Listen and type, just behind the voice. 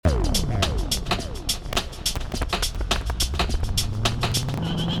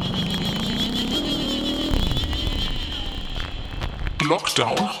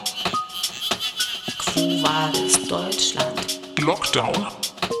Lockdown. Quo vadis, Deutschland. Lockdown.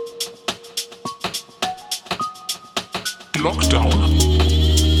 Lockdown.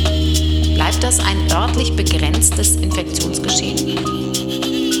 Bleibt das ein örtlich begrenztes Infektionsgeschehen?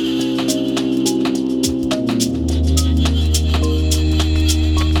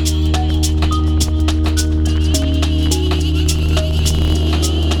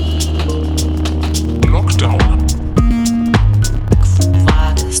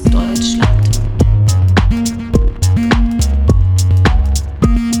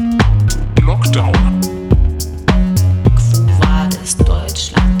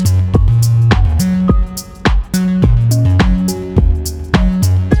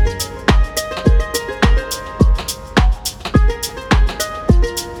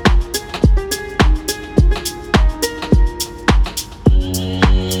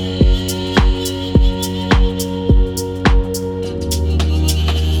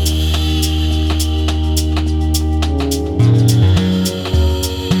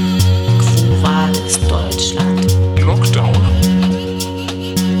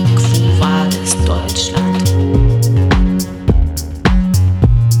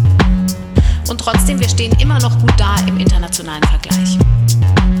 Und trotzdem, wir stehen immer noch gut da im internationalen Vergleich.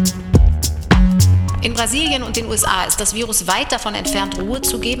 In Brasilien und den USA ist das Virus weit davon entfernt, Ruhe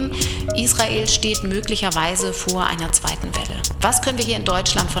zu geben. Israel steht möglicherweise vor einer zweiten Welle. Was können wir hier in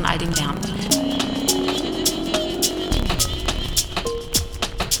Deutschland von all dem lernen?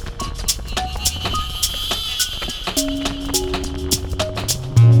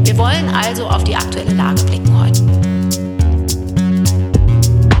 Wir wollen also auf die aktuelle Lage blicken heute.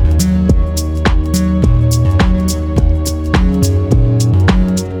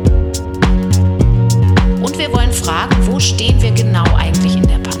 Und wir wollen fragen, wo stehen wir genau eigentlich in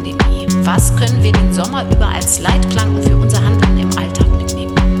der Pandemie? Was können wir den Sommer über als Leitplanken für unser Handeln im Alltag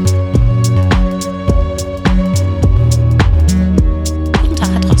mitnehmen? Guten Tag,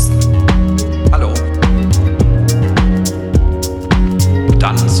 Herr Drosten. Hallo.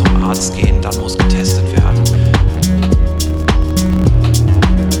 Dann zum Arzt gehen, dann muss getestet werden.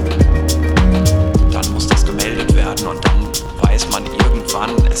 Dann muss das gemeldet werden und dann weiß man irgendwann,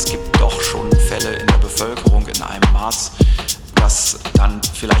 es gibt doch schon Fälle in der Bevölkerung in einem Maß, das dann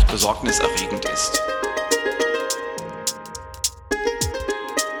vielleicht besorgniserregend ist.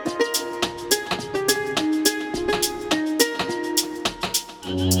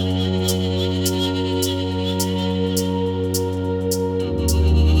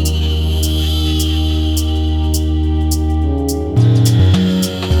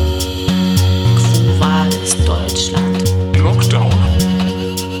 Deutschland. Lockdown.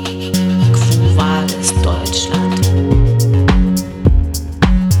 Quo vadis, Deutschland.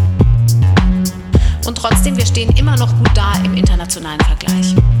 Und trotzdem, wir stehen immer noch gut da im internationalen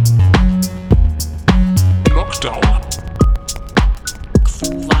Vergleich. Lockdown.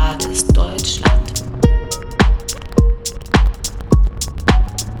 Quo vadis, Deutschland.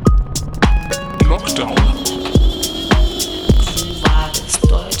 Lockdown. Quo vadis,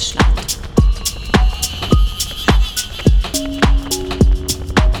 Deutschland.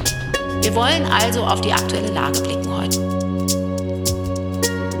 Wir wollen also auf die aktuelle Lage blicken heute.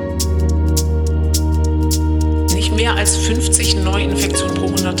 Nicht mehr als 50 Neuinfektionen pro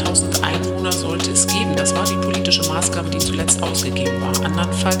 100.000 Einwohner sollte es geben. Das war die politische Maßgabe, die zuletzt ausgegeben war.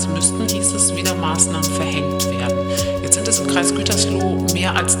 Andernfalls müssten, hieß es, wieder Maßnahmen verhängt werden. Jetzt sind es im Kreis Gütersloh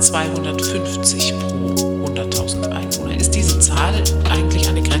mehr als 250 pro 100.000 Einwohner. Ist diese Zahl eigentlich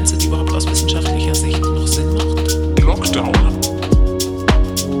eine Grenze, die überhaupt aus wissenschaftlicher Sicht noch Sinn macht? Lockdown.